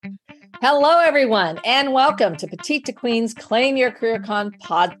Hello, everyone, and welcome to Petite to Queen's Claim Your Career Con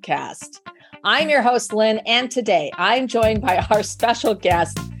podcast. I'm your host, Lynn, and today I'm joined by our special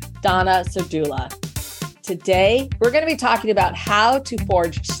guest, Donna Serdula. Today, we're going to be talking about how to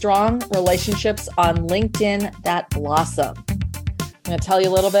forge strong relationships on LinkedIn that blossom. I'm going to tell you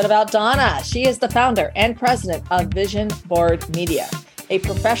a little bit about Donna. She is the founder and president of Vision Board Media, a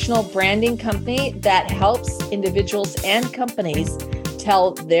professional branding company that helps individuals and companies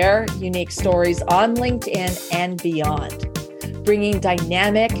tell their unique stories on LinkedIn and beyond, bringing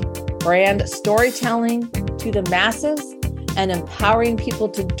dynamic brand storytelling to the masses and empowering people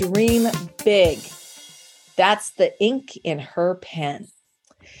to dream big. That's the ink in her pen.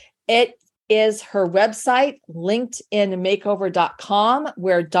 It is her website, linkedinmakeover.com,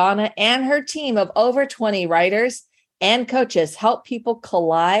 where Donna and her team of over 20 writers and coaches help people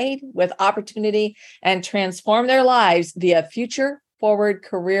collide with opportunity and transform their lives via future-forward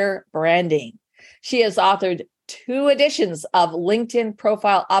career branding. She has authored 2 editions of LinkedIn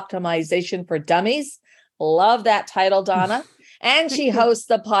Profile Optimization for Dummies. Love that title, Donna. And she hosts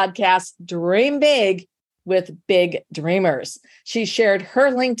the podcast Dream Big with Big Dreamers. She shared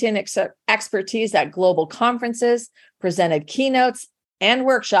her LinkedIn expertise at global conferences, presented keynotes and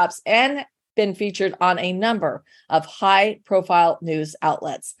workshops, and been featured on a number of high-profile news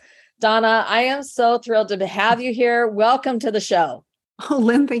outlets. Donna, I am so thrilled to have you here. Welcome to the show. Oh,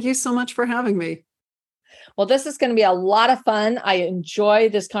 Lynn, thank you so much for having me. Well, this is going to be a lot of fun. I enjoy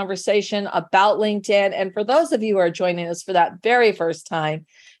this conversation about LinkedIn. And for those of you who are joining us for that very first time,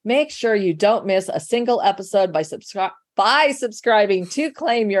 make sure you don't miss a single episode by subscribing to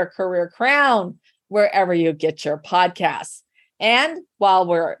Claim Your Career Crown wherever you get your podcasts. And while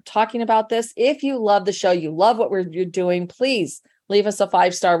we're talking about this, if you love the show, you love what you're doing, please leave us a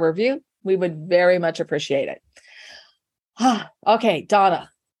 5-star review. We would very much appreciate it. Okay, Donna,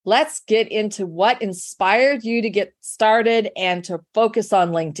 let's get into what inspired you to get started and to focus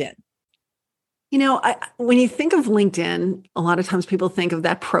on LinkedIn. You know, when you think of LinkedIn, a lot of times people think of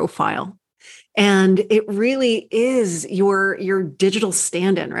that profile. And it really is your digital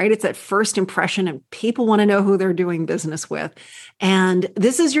stand-in, right? It's that first impression, and people want to know who they're doing business with. And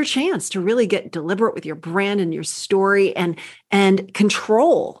this is your chance to really get deliberate with your brand and your story and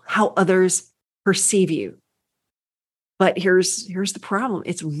control how others perceive you. But here's the problem.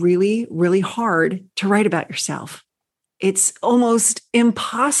 It's really, really hard to write about yourself. It's almost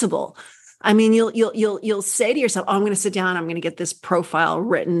impossible. I mean, you'll say to yourself, "Oh, I'm going to sit down. I'm going to get this profile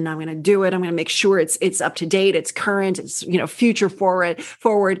written. I'm going to do it. I'm going to make sure it's up to date. It's current. It's future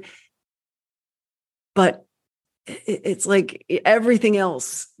forward." But it's like everything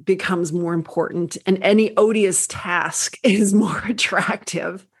else becomes more important, and any odious task is more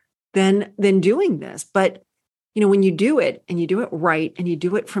attractive than doing this. But when you do it and you do it right and you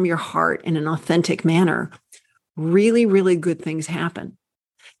do it from your heart in an authentic manner, really, really good things happen.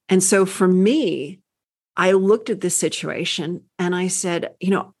 And so for me, I looked at this situation and I said,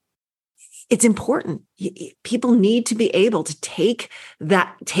 it's important. People need to be able to take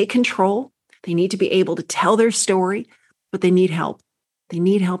control. They need to be able to tell their story, but they need help. They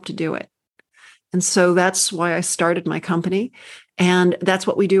need help to do it. And so that's why I started my company. And that's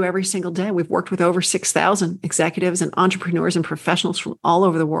what we do every single day. We've worked with over 6,000 executives and entrepreneurs and professionals from all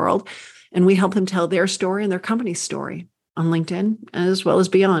over the world. And we help them tell their story and their company's story on LinkedIn as well as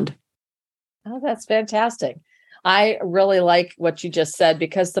beyond. Oh, that's fantastic. I really like what you just said,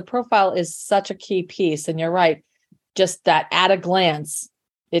 because the profile is such a key piece. And you're right. Just that at a glance,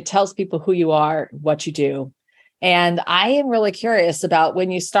 it tells people who you are, what you do. And I am really curious about when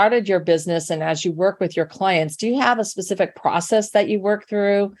you started your business and as you work with your clients, do you have a specific process that you work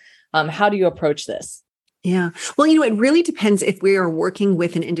through? How do you approach this? Yeah. Well, it really depends if we are working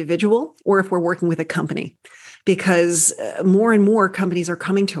with an individual or if we're working with a company, because more and more companies are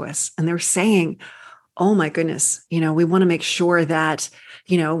coming to us and they're saying, "Oh my goodness, we want to make sure that,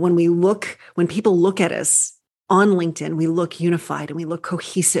 when people look at us on LinkedIn, we look unified and we look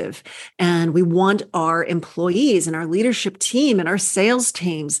cohesive, and we want our employees and our leadership team and our sales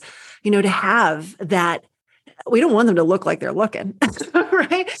teams, to have that." We don't want them to look like they're looking,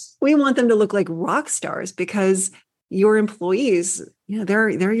 right? We want them to look like rock stars, because your employees, they're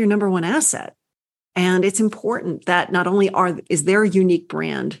your number one asset. And it's important that not only is their unique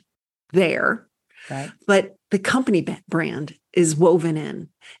brand there, right, but the company brand is woven in,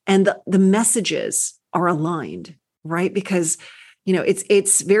 and the messages are aligned, right? Because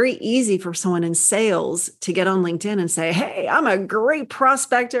it's very easy for someone in sales to get on LinkedIn and say, "Hey, I'm a great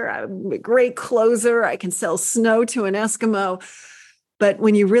prospector. I'm a great closer. I can sell snow to an Eskimo." But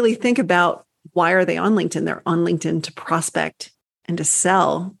when you really think about why are they on LinkedIn, they're on LinkedIn to prospect and to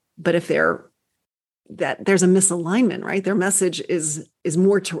sell But if there's a misalignment, right? Their message is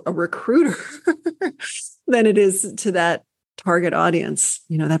more to a recruiter than it is to that target audience,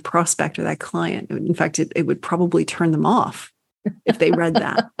 that prospect or that client. In fact, it would probably turn them off if they read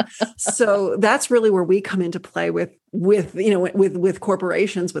that. So that's really where we come into play with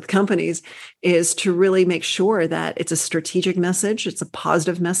corporations, with companies, is to really make sure that it's a strategic message, it's a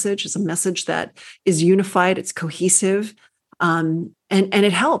positive message, it's a message that is unified, it's cohesive, and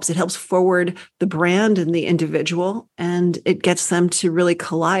it helps forward the brand and the individual, and it gets them to really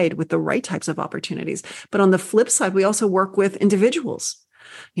collide with the right types of opportunities. But on the flip side, we also work with individuals,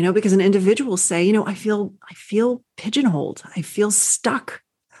 because an individual say, I feel pigeonholed, I feel stuck,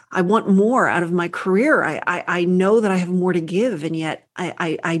 I want more out of my career. I know that I have more to give, and yet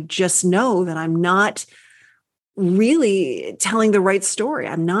I just know that I'm not really telling the right story.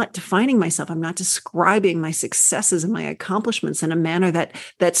 I'm not defining myself. I'm not describing my successes and my accomplishments in a manner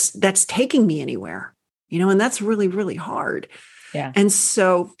that's taking me anywhere, and that's really, really hard. Yeah. And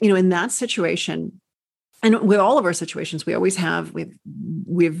so, in that situation, and with all of our situations, we always have,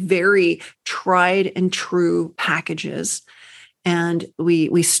 we have very tried and true packages. And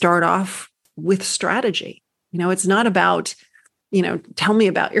we start off with strategy. It's not about, tell me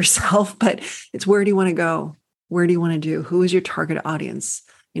about yourself, but it's, where do you want to go? Where do you want to do? Who is your target audience?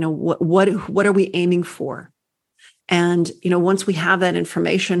 What are we aiming for? And, once we have that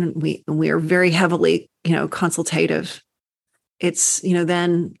information, we are very heavily, consultative. It's,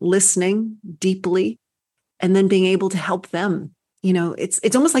 then listening deeply and then being able to help them.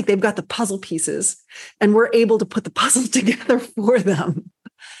 It's almost like they've got the puzzle pieces and we're able to put the puzzle together for them.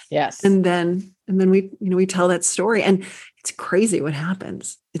 Yes. And then we tell that story, and it's crazy what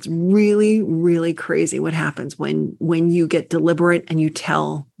happens. It's really, really crazy what happens when you get deliberate and you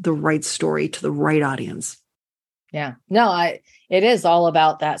tell the right story to the right audience. Yeah. No, it is all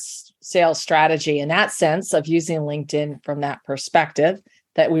about that sales strategy in that sense of using LinkedIn from that perspective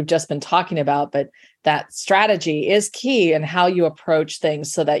that we've just been talking about. But that strategy is key in how you approach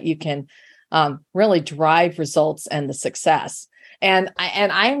things so that you can really drive results and the success. And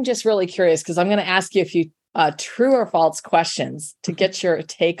I'm just really curious, because I'm going to ask you a few true or false questions to get your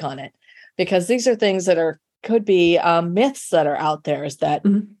take on it, because these are things that could be myths that are out there, is that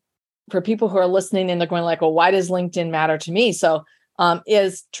for people who are listening and they're going like, well, why does LinkedIn matter to me? So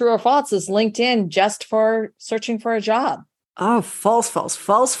is true or false, is LinkedIn just for searching for a job? Oh, false.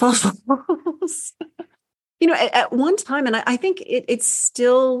 At one time, and I think it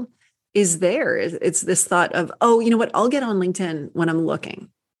still is there. It's this thought of, oh, you know what? I'll get on LinkedIn when I'm looking.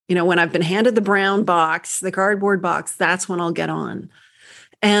 When I've been handed the brown box, the cardboard box, that's when I'll get on.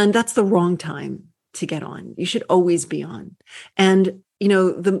 And that's the wrong time to get on. You should always be on. And,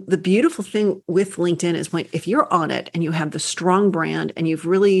 the beautiful thing with LinkedIn is if you're on it and you have the strong brand and you've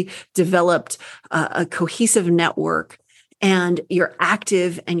really developed a cohesive network, and you're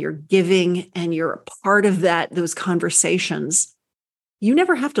active and you're giving and you're a part of those conversations, you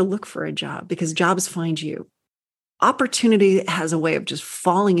never have to look for a job, because jobs find you. Opportunity has a way of just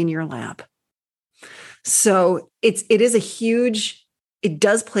falling in your lap. So it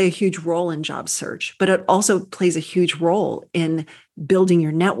does play a huge role in job search, but it also plays a huge role in building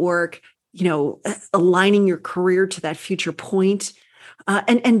your network, aligning your career to that future point,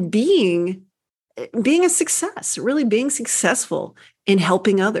 and being a success, really being successful in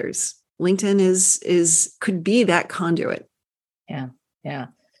helping others. LinkedIn could be that conduit. Yeah. Yeah.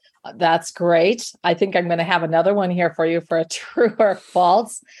 That's great. I think I'm going to have another one here for you for a true or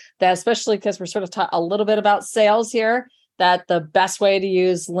false, that especially because we're sort of taught a little bit about sales here, that the best way to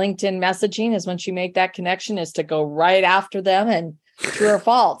use LinkedIn messaging is once you make that connection is to go right after them, and true or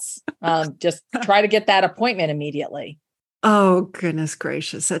false, just try to get that appointment immediately. Oh, goodness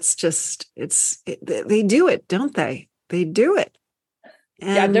gracious. That's just, they do it, don't they? They do it.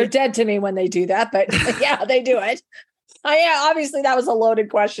 And yeah, they're dead to me when they do that, but yeah, they do it. Yeah, obviously that was a loaded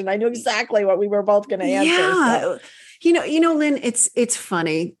question. I knew exactly what we were both going to answer. Yeah. So. Lynn, it's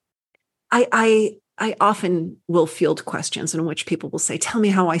funny. I often will field questions in which people will say, tell me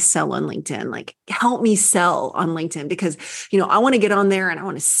how I sell on LinkedIn. Like, help me sell on LinkedIn, because, I want to get on there and I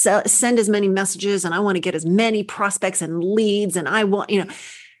want to send as many messages and I want to get as many prospects and leads. And I want,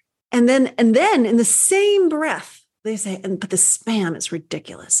 and then in the same breath, they say, but the spam is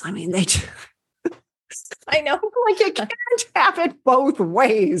ridiculous. I mean, they just, I know, like, you can't have it both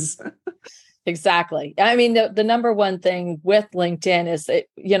ways. Exactly. I mean, the number one thing with LinkedIn is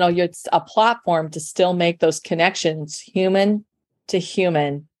it's a platform to still make those connections, human to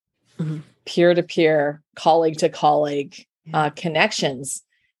human, peer to peer, colleague to colleague connections.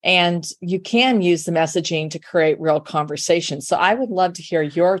 And you can use the messaging to create real conversations. So I would love to hear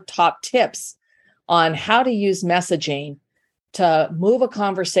your top tips on how to use messaging to move a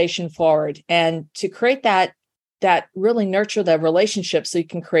conversation forward and to create that really nurture the relationship so you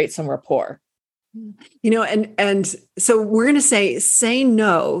can create some rapport. And so we're going to say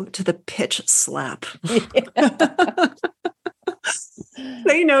no to the pitch slap.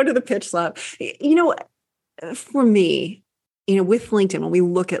 Say no to the pitch slap. For me, with LinkedIn, when we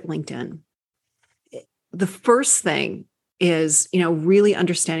look at LinkedIn, the first thing is, really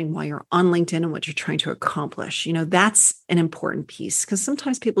understanding why you're on LinkedIn and what you're trying to accomplish. That's an important piece because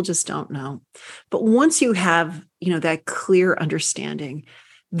sometimes people just don't know. But once you have, that clear understanding,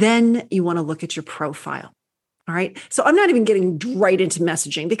 then you want to look at your profile. All right. So I'm not even getting right into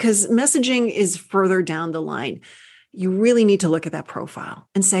messaging because messaging is further down the line. You really need to look at that profile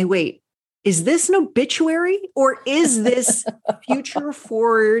and say, wait, is this an obituary or is this future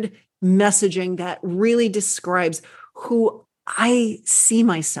forward messaging that really describes who I see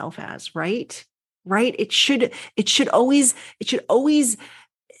myself as, right? Right. It should always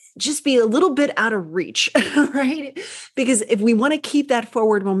just be a little bit out of reach, right? Because if we want to keep that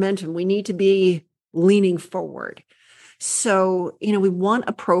forward momentum, we need to be leaning forward. So, we want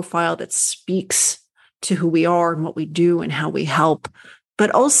a profile that speaks to who we are and what we do and how we help, but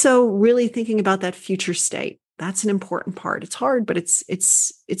also really thinking about that future state. That's an important part. It's hard, but it's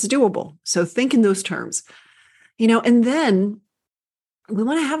doable. So think in those terms, and then we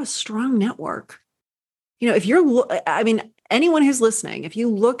want to have a strong network. If anyone who's listening, if you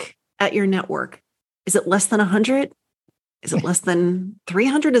look at your network, is it less than 100? Is it less than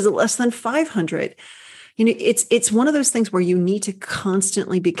 300? Is it less than 500? It's one of those things where you need to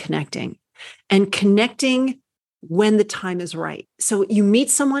constantly be connecting and connecting when the time is right. So you meet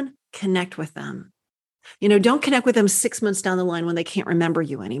someone, connect with them. Don't connect with them 6 months down the line when they can't remember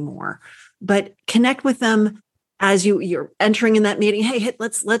you anymore, but connect with them as you're entering in that meeting. Hey,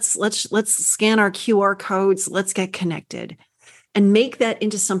 let's scan our QR codes. Let's get connected and make that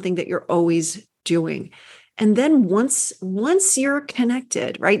into something that you're always doing. And then once you're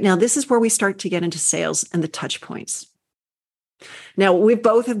connected, right now, this is where we start to get into sales and the touch points. Now, we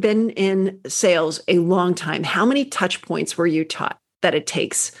both have been in sales a long time. How many touch points were you taught that it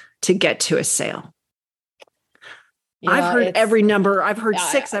takes to get to a sale? I've heard every number. I've heard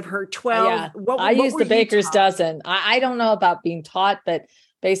 6. I've heard 12. Yeah. I use the baker's dozen. I don't know about being taught, but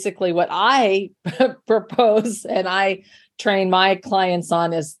basically what I propose and I train my clients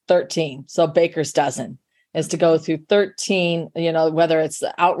on is 13. So baker's dozen is to go through 13, whether it's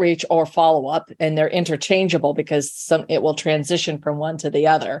outreach or follow-up, and they're interchangeable because it will transition from one to the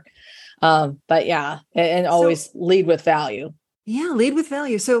other. But yeah, and always lead with value. Yeah, lead with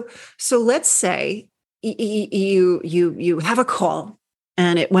value. So let's say you have a call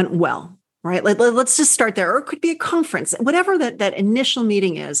and it went well, right? Let's just start there. Or it could be a conference, whatever that initial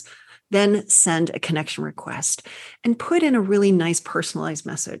meeting is, then send a connection request and put in a really nice personalized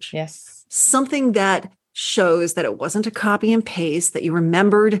message. Yes. Something that shows that it wasn't a copy and paste, that you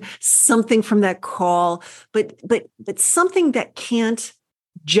remembered something from that call, but something that can't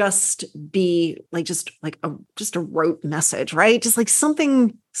just be just a rote message, right? Just like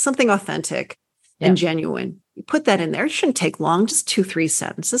something authentic and genuine. You put that in there. It shouldn't take long, just 2-3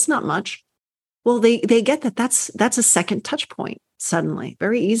 sentences, not much. Well, they get that that's a second touch point suddenly.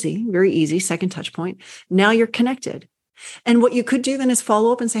 Very easy second touch point. Now you're connected. And what you could do then is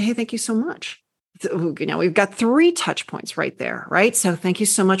follow up and say, hey, thank you so much. We've got 3 touch points right there, right? So thank you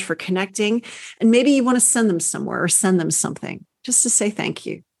so much for connecting. And maybe you want to send them somewhere or send them something just to say thank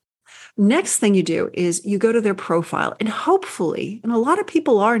you. Next thing you do is you go to their profile and hopefully, and a lot of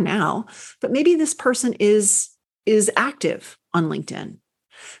people are now, but maybe this person is active on LinkedIn.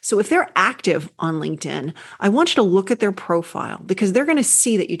 So if they're active on LinkedIn, I want you to look at their profile because they're going to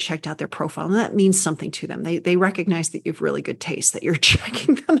see that you checked out their profile. And that means something to them. They recognize that you have really good taste, that you're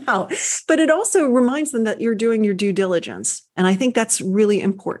checking them out. But it also reminds them that you're doing your due diligence. And I think that's really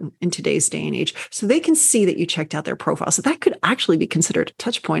important in today's day and age. So they can see that you checked out their profile. So that could actually be considered a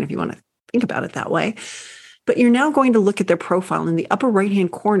touch point if you want to think about it that way. But you're now going to look at their profile in the upper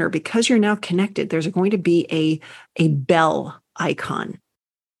right-hand corner. Because you're now connected, there's going to be a bell icon.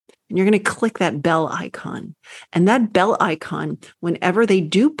 And you're going to click that bell icon. And that bell icon, whenever they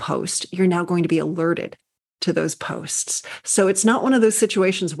do post, you're now going to be alerted to those posts. So it's not one of those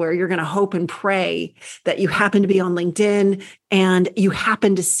situations where you're going to hope and pray that you happen to be on LinkedIn and you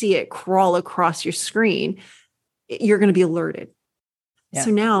happen to see it crawl across your screen. You're going to be alerted. Yeah.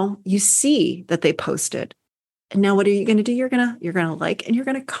 So now you see that they posted. And now what are you going to do? You're going to like, and you're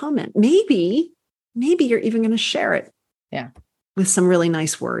going to comment. Maybe you're even going to share it. Yeah. with some really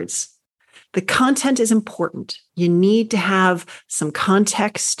nice words. The content is important. You need to have some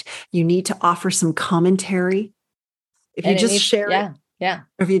context. You need to offer some commentary. If you just share it, or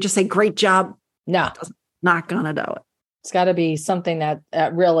if you just say, great job, not going to do it. It's got to be something that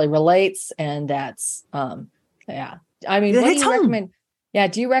really relates. And that's, I mean, what do you recommend? Yeah.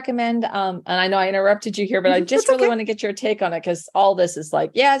 Do you recommend, and I know I interrupted you here, but I just really want to get your take on it because all this is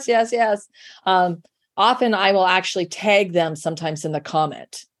like, yes. Often I will actually tag them sometimes in the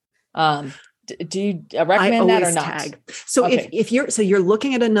comment. Do you recommend that or not? Tag. So if you're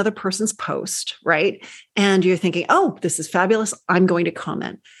looking at another person's post, right? And you're thinking, oh, this is fabulous. I'm going to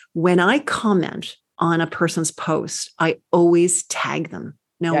comment. When I comment on a person's post, I always tag them.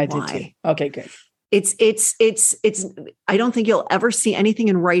 Why? Do too. Okay, good. It's I don't think you'll ever see anything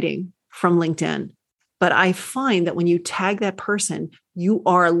in writing from LinkedIn, but I find that when you tag that person, you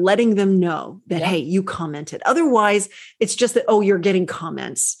are letting them know that, hey, you commented. Otherwise, it's just that, oh, you're getting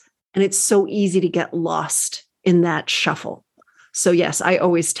comments. And it's so easy to get lost in that shuffle. So yes, I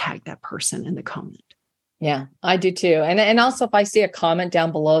always tag that person in the comment. Yeah, I do too. And also if I see a comment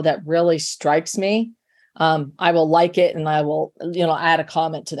down below that really strikes me, I will like it and I will, add a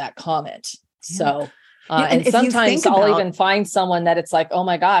comment to that comment. Yeah. So, and sometimes I'll even find someone that it's like, oh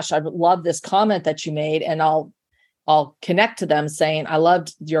my gosh, I love this comment that you made. And I'll connect to them saying, I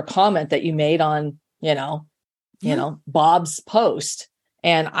loved your comment that you made on, Bob's post.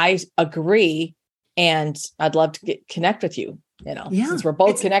 And I agree. And I'd love to connect with you, since we're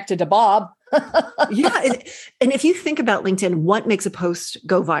both connected to Bob. And if you think about LinkedIn, what makes a post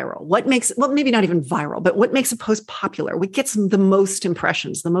go viral? Maybe not even viral, but what makes a post popular? What gets the most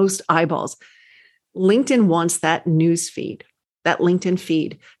impressions, the most eyeballs? LinkedIn wants that news feed, that LinkedIn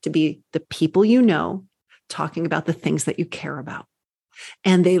feed to be the people talking about the things that you care about.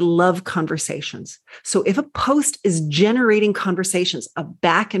 And they love conversations. So if a post is generating conversations, a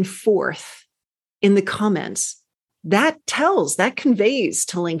back and forth in the comments, that conveys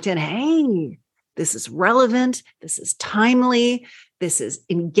to LinkedIn, hey, this is relevant. This is timely. This is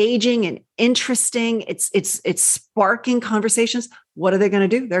engaging and interesting. It's sparking conversations. What are they going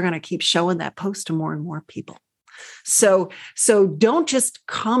to do? They're going to keep showing that post to more and more people. So don't just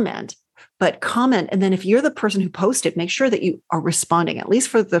comment, but comment. And then if you're the person who posted, make sure that you are responding, at least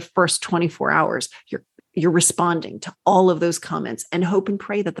for the first 24 hours, you're responding to all of those comments and hope and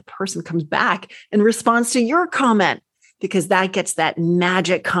pray that the person comes back and responds to your comment, because that gets that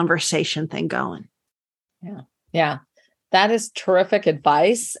magic conversation thing going. Yeah. That is terrific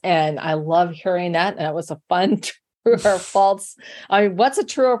advice. And I love hearing that. And it was a fun true or false. I mean, what's a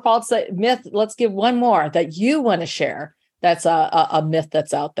true or false myth? Let's give one more that you want to share. That's a myth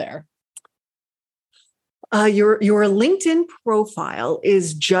that's out there. Your LinkedIn profile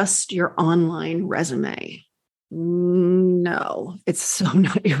is just your online resume. No, it's so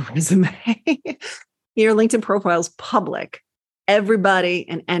not your resume. Your LinkedIn profile is public. Everybody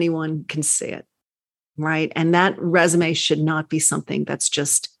and anyone can see it, right? And that resume should not be something that's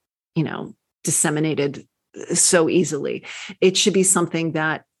just, disseminated so easily. It should be something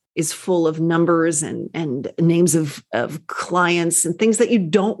that is full of numbers and names of clients and things that you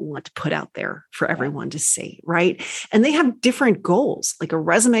don't want to put out there for everyone to see, right? And they have different goals. Like a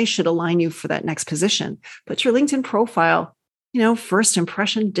resume should align you for that next position, but your LinkedIn profile, first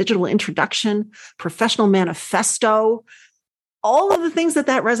impression, digital introduction, professional manifesto, all of the things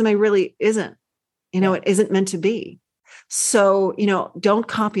that resume really isn't, it isn't meant to be. So, don't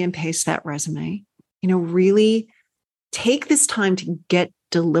copy and paste that resume, really take this time to get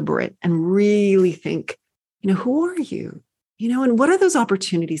deliberate and really think, who are you? And what are those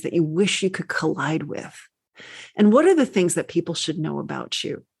opportunities that you wish you could collide with? And what are the things that people should know about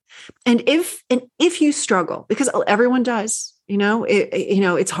you? And if you struggle, because everyone does,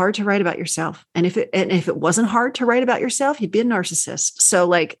 it's hard to write about yourself. And if it wasn't hard to write about yourself, you'd be a narcissist.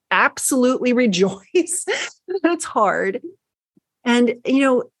 So absolutely rejoice that it's hard. And,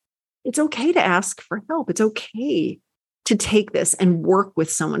 it's okay to ask for help. It's okay to take this and work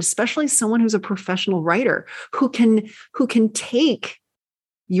with someone, especially someone who's a professional writer who can take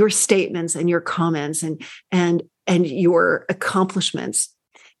your statements and your comments and your accomplishments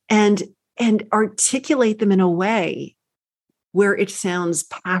and articulate them in a way where it sounds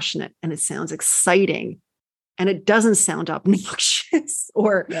passionate and it sounds exciting and it doesn't sound obnoxious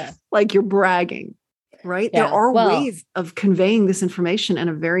or like you're bragging, right? Yeah. There are ways of conveying this information in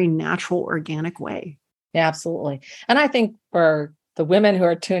a very natural, organic way. Yeah, absolutely. And I think for the women who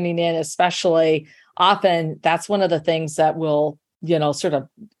are tuning in, especially, often that's one of the things that we'll, sort of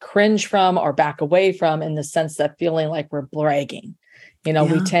cringe from or back away from, in the sense that feeling like we're bragging. We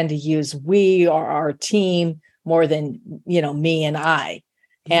tend to use we or our team more than, me and I.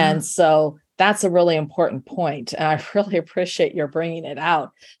 Yeah. And so that's a really important point. And I really appreciate your bringing it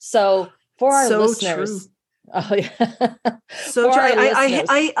out. So for our listeners, true. Oh yeah. So true.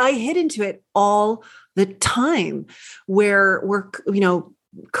 I hit into it all the time where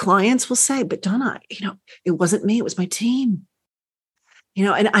clients will say, but Donna, it wasn't me, it was my team.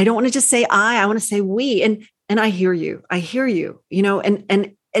 And I don't want to just say I want to say we. And I hear you,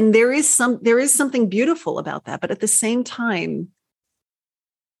 and there is something beautiful about that. But at the same time,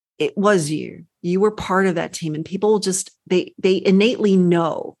 it was you were part of that team, and people just, they innately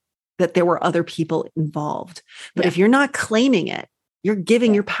know that there were other people involved. But if you're not claiming it, you're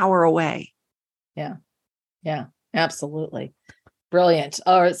giving your power away. Yeah. Yeah, absolutely. Brilliant.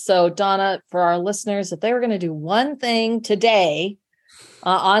 All right. So Donna, for our listeners, if they were going to do one thing today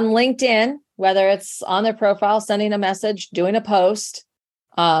on LinkedIn, whether it's on their profile, sending a message, doing a post,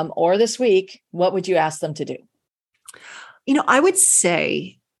 or this week, what would you ask them to do? I would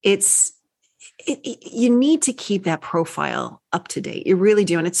say you need to keep that profile up to date. You really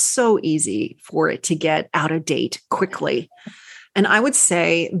do. And it's so easy for it to get out of date quickly. And I would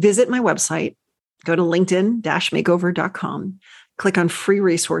say, visit my website, go to linkedin-makeover.com, click on free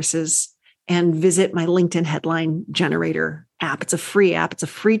resources, and visit my LinkedIn headline generator app. It's a free app. It's a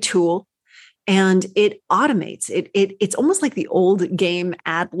free tool. And it automates it. It's almost like the old game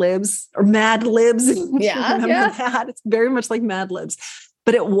Ad Libs or Mad Libs. Remember that? It's very much like Mad Libs.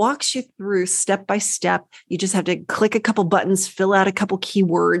 But it walks you through step by step. You just have to click a couple buttons, fill out a couple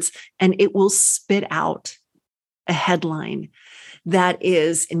keywords, and it will spit out a headline that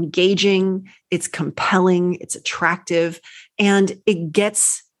is engaging, it's compelling, it's attractive, and it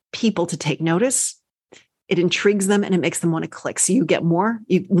gets people to take notice. It intrigues them and it makes them want to click. So you get more.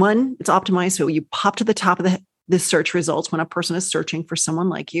 It's optimized. So you pop to the top of the search results when a person is searching for someone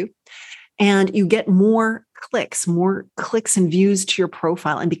like you. And you get more clicks and views to your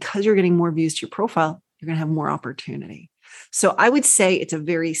profile. And because you're getting more views to your profile, you're going to have more opportunity. So I would say it's a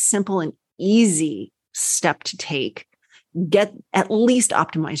very simple and easy step to take. At least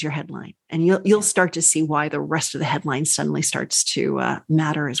optimize your headline, and you'll start to see why the rest of the headline suddenly starts to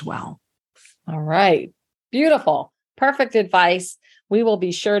matter as well. All right. Beautiful. Perfect advice. We will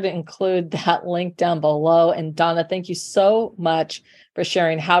be sure to include that link down below. And Donna, thank you so much for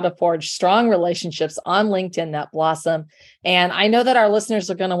sharing how to forge strong relationships on LinkedIn that blossom. And I know that our listeners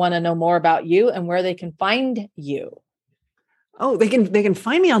are going to want to know more about you and where they can find you. Oh, they can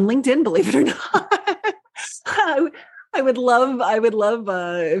find me on LinkedIn, believe it or not. I would love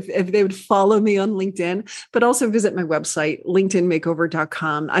if they would follow me on LinkedIn, but also visit my website,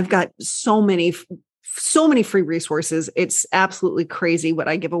 linkedinmakeover.com. I've got so many free resources. It's absolutely crazy what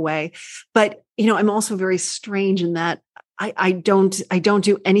I give away. But, I'm also very strange in that I don't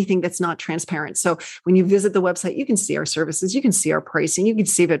do anything that's not transparent. So when you visit the website, you can see our services, you can see our pricing, you can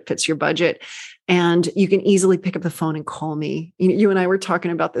see if it fits your budget, and you can easily pick up the phone and call me. You and I were talking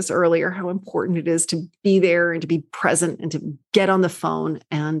about this earlier, how important it is to be there and to be present and to get on the phone.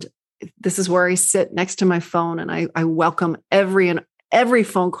 And this is where I sit next to my phone, and I welcome every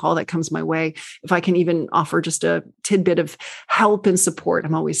phone call that comes my way. If I can even offer just a tidbit of help and support,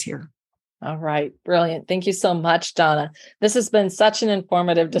 I'm always here. All right. Brilliant. Thank you so much, Donna. This has been such an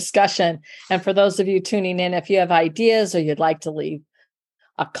informative discussion. And for those of you tuning in, if you have ideas or you'd like to leave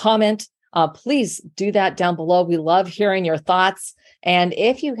a comment, please do that down below. We love hearing your thoughts. And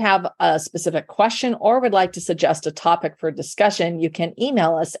if you have a specific question or would like to suggest a topic for discussion, you can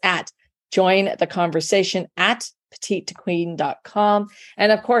email us at jointheconversation@petitetoqueen.com.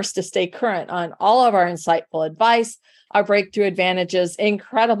 And of course, to stay current on all of our insightful advice, our breakthrough advantages,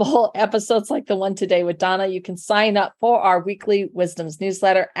 incredible episodes like the one today with Donna, you can sign up for our weekly wisdoms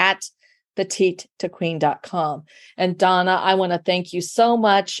newsletter at petitetoqueen.com. And Donna, I want to thank you so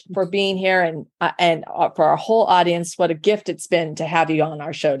much for being here and for our whole audience. What a gift it's been to have you on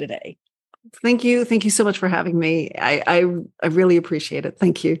our show today. Thank you. Thank you so much for having me. I really appreciate it.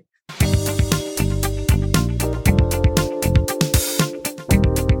 Thank you.